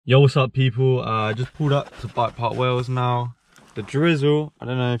Yo, what's up people? I just pulled up to Bikepark Wales now. The drizzle, I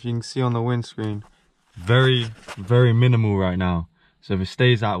don't know if you can see on the windscreen, very minimal right now. So if it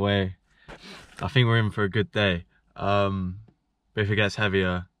stays that way, I think we're in for a good day. But if it gets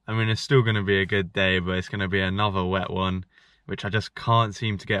heavier, I mean, it's still gonna be a good day, but it's gonna be another wet one, which I just can't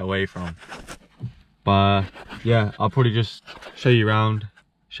seem to get away from. But yeah, I'll probably just show you around,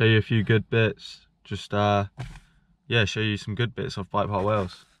 show you a few good bits, just yeah, show you some good bits of Bikepark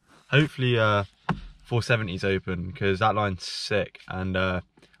Wales. Hopefully 470's open, because that line's sick, and I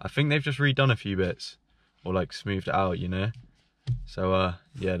think they've just redone a few bits, or like smoothed it out, you know. So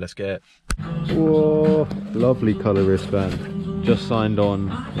yeah, let's get it. Whoa, lovely colour wristband, just signed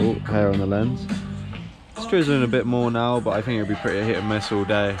on. Oh, hair on the lens. It's drizzling a bit more now, but I think it'll be pretty hit and miss all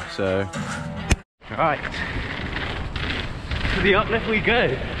day, so. Right, to the uplift we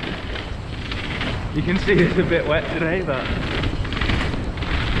go. You can see it's a bit wet today, but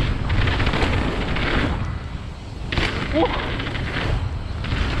whoa.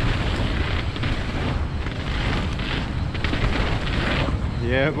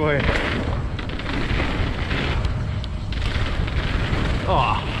 Yeah, boy.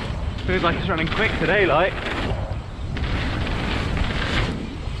 Oh, feels like it's running quick today, like.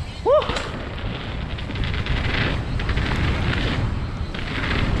 Woo.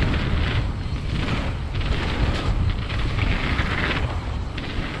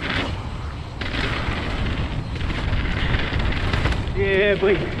 Yeah,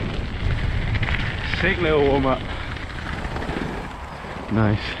 boy. Sick little warm up.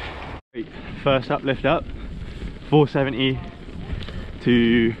 Nice. First uplift up, 470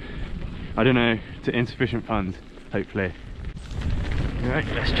 to, I don't know, to insufficient funds, hopefully. Right,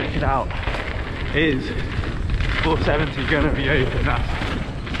 let's check it out. Is 470 gonna be open?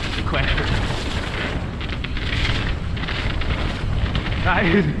 That's the question. That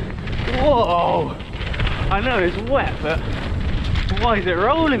is, whoa! I know it's wet, but why is it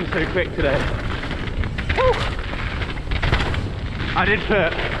rolling so quick today? Woo. I did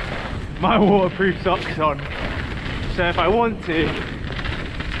put my waterproof socks on, so if I want to,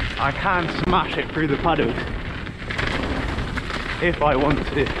 I can smash it through the puddles. If I want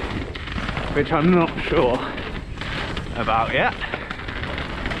to, which I'm not sure about yet.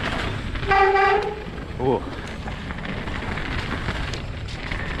 Oh,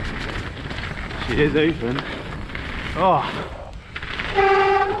 she is open. Oh.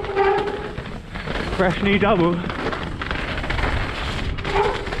 Fresh new double.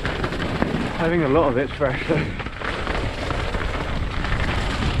 I think a lot of it's fresh though.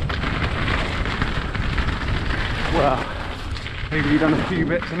 Well, I think we've done a few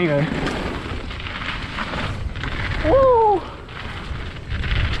bits anyway. Woo!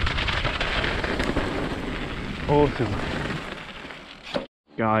 Awesome.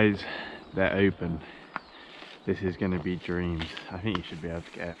 Guys, they're open. This is going to be dreams. I think you should be able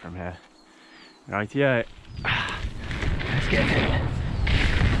to get it from here. Right, yeah. Let's get it.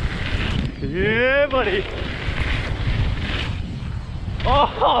 Yeah, buddy.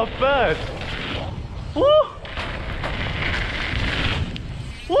 Oh, bird. Woo!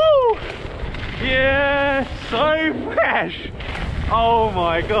 Woo! Yeah, so fresh. Oh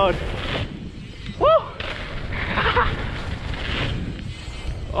my god. Woo!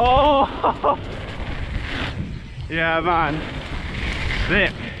 Oh! Yeah, man.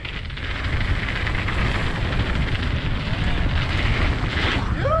 Sick.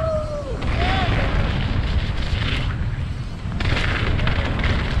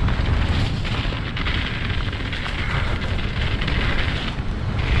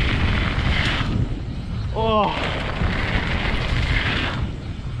 Oh,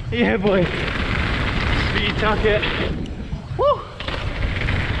 yeah, boy. Speed tuck it. Woo.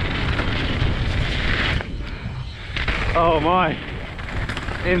 Oh my,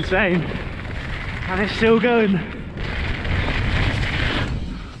 insane. And it's still going.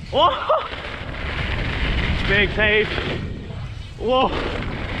 Oh, big save. Whoa.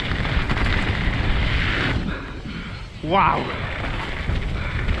 Wow,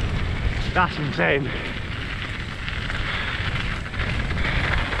 that's insane.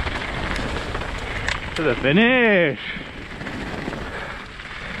 To the finish.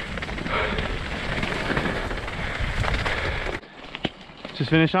 Just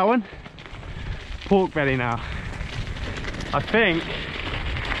finished that one. Pork belly now. I think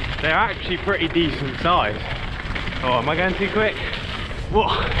they're actually pretty decent size. Oh, am I going too quick? Whoa,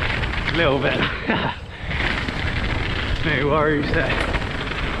 a little bit. No worries there.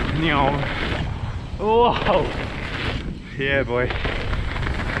 Whoa. Yeah, boy.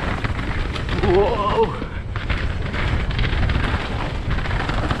 Whoa!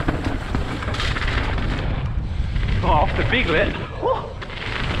 the big lip. Whoa!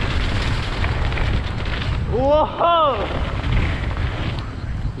 Whoa!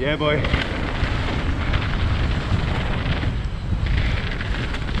 Yeah, boy.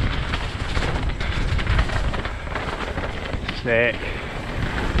 Sick.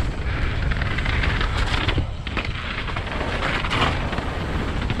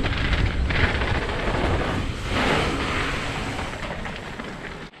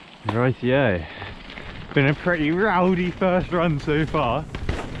 Rightio. Been a pretty rowdy first run so far.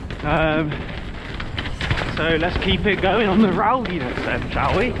 So let's keep it going on the rowdiness then,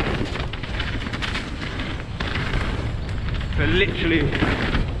 shall we? But literally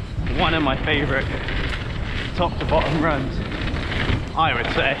one of my favourite top to bottom runs, I would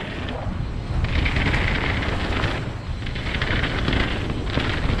say.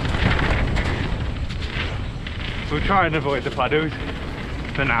 We'll try and avoid the puddles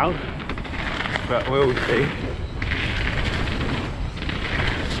for now, but we'll see.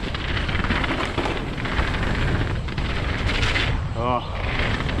 Oh,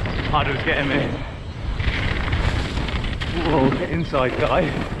 puddles getting me. Whoa, inside guy.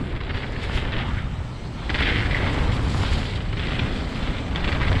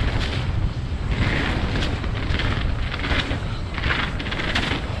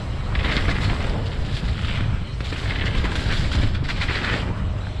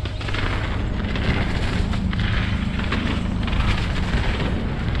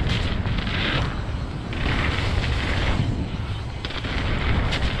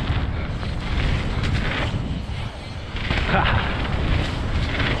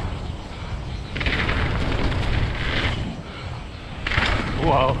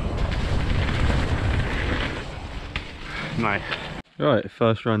 Whoa. Nice. Right,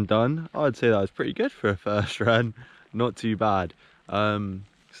 first run done. I'd say that was pretty good for a first run. Not too bad. So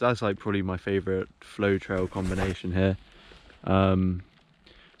that's like probably my favourite flow trail combination here. So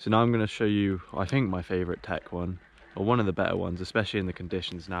now I'm going to show you, I think, my favourite tech one, or one of the better ones, especially in the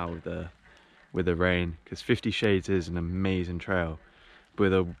conditions now with the rain, because 50 Shades is an amazing trail. But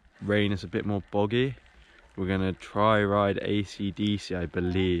with the rain, it's a bit more boggy. We're going to try ride AC/DC, I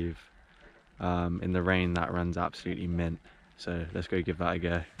believe. In the rain, that runs absolutely mint. So let's go give that a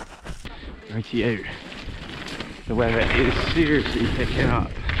go. Rightio. The weather is seriously picking up.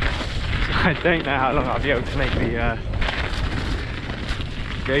 So I don't know how long I'll be able to make the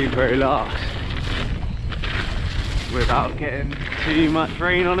GoPro last without getting too much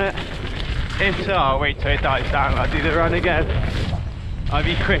rain on it. If so, I'll wait till it dies down and I'll do the run again. I'll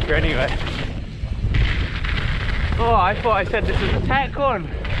be quicker anyway. Oh, I thought I said this was a tech one.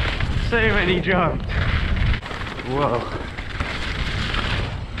 So many jumps. Whoa.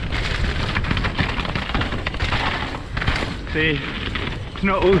 See, it's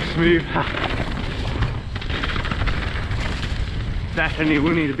not all smooth. Definitely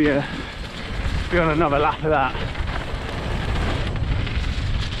will need to be on another lap of that.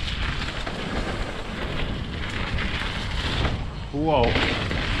 Whoa.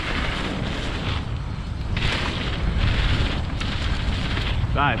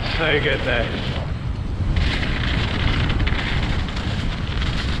 That's so good though.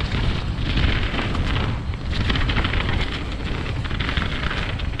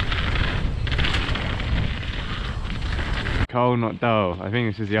 Cold, not dull. I think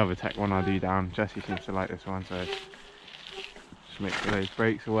this is the other tech one I'll do down. Jesse seems to like this one, so just make sure those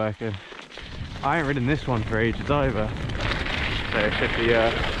brakes are working. I ain't ridden this one for ages either, so it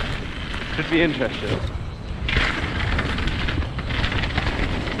should be interesting.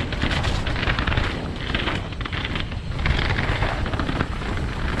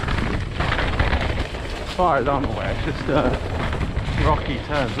 As far as I'm aware, it's just rocky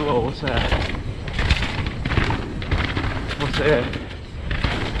turns. Whoa, what's there? What's there?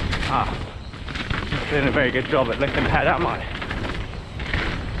 Ah, not doing a very good job at looking ahead, am I?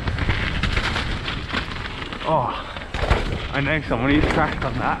 Oh, I know someone needs crack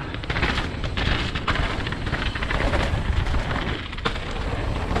on that.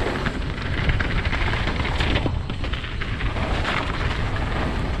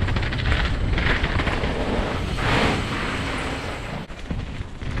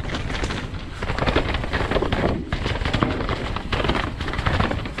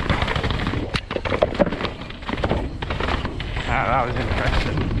 That was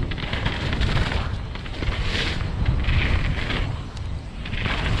interesting.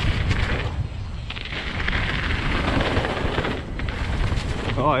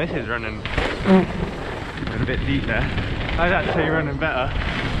 Oh, this is running a bit deep there. I'd actually running better.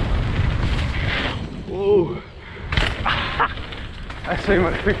 Whoa. That's so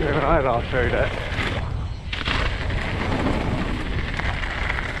much quicker than when I last rode it.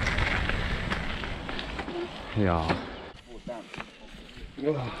 Yeah.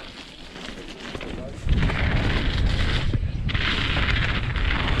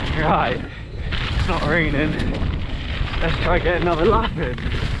 Right, it's not raining. Let's try get another lap in.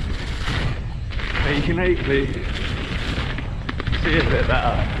 So you can hopefully see a bit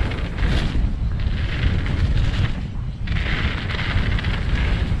better.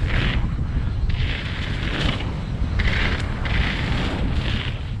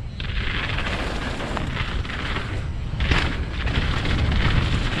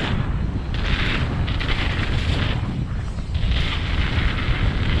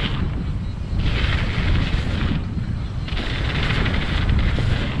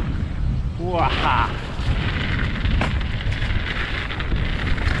 Waha!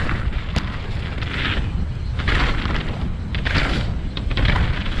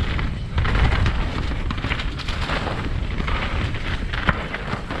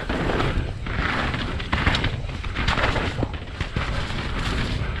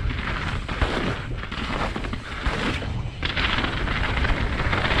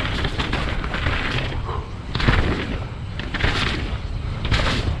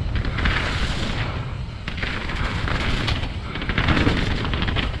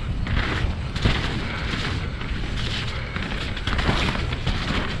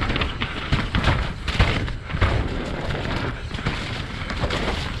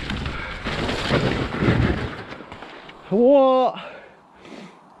 What?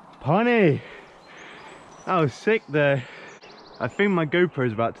 Punny! That was sick there. I think my GoPro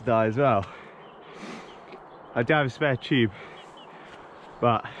is about to die as well. I do have a spare tube,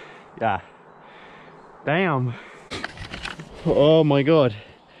 but yeah. Damn. Oh my god.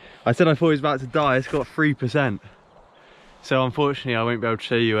 I said I thought it was about to die, it's got 3%. So unfortunately I won't be able to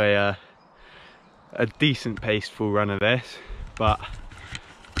show you a decent paced full run of this, but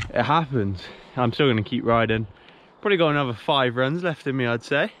it happens. I'm still gonna keep riding. Probably got another 5 runs left in me, I'd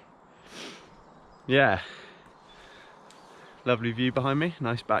say. Yeah. Lovely view behind me,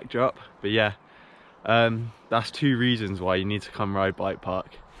 nice backdrop. But yeah, that's 2 reasons why you need to come ride Bikepark.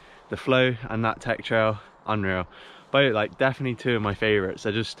 The flow and that tech trail, unreal. Both, like, definitely 2 of my favourites.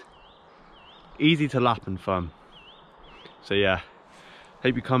 They're just easy to lap and fun. So yeah,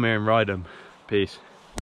 hope you come here and ride them. Peace.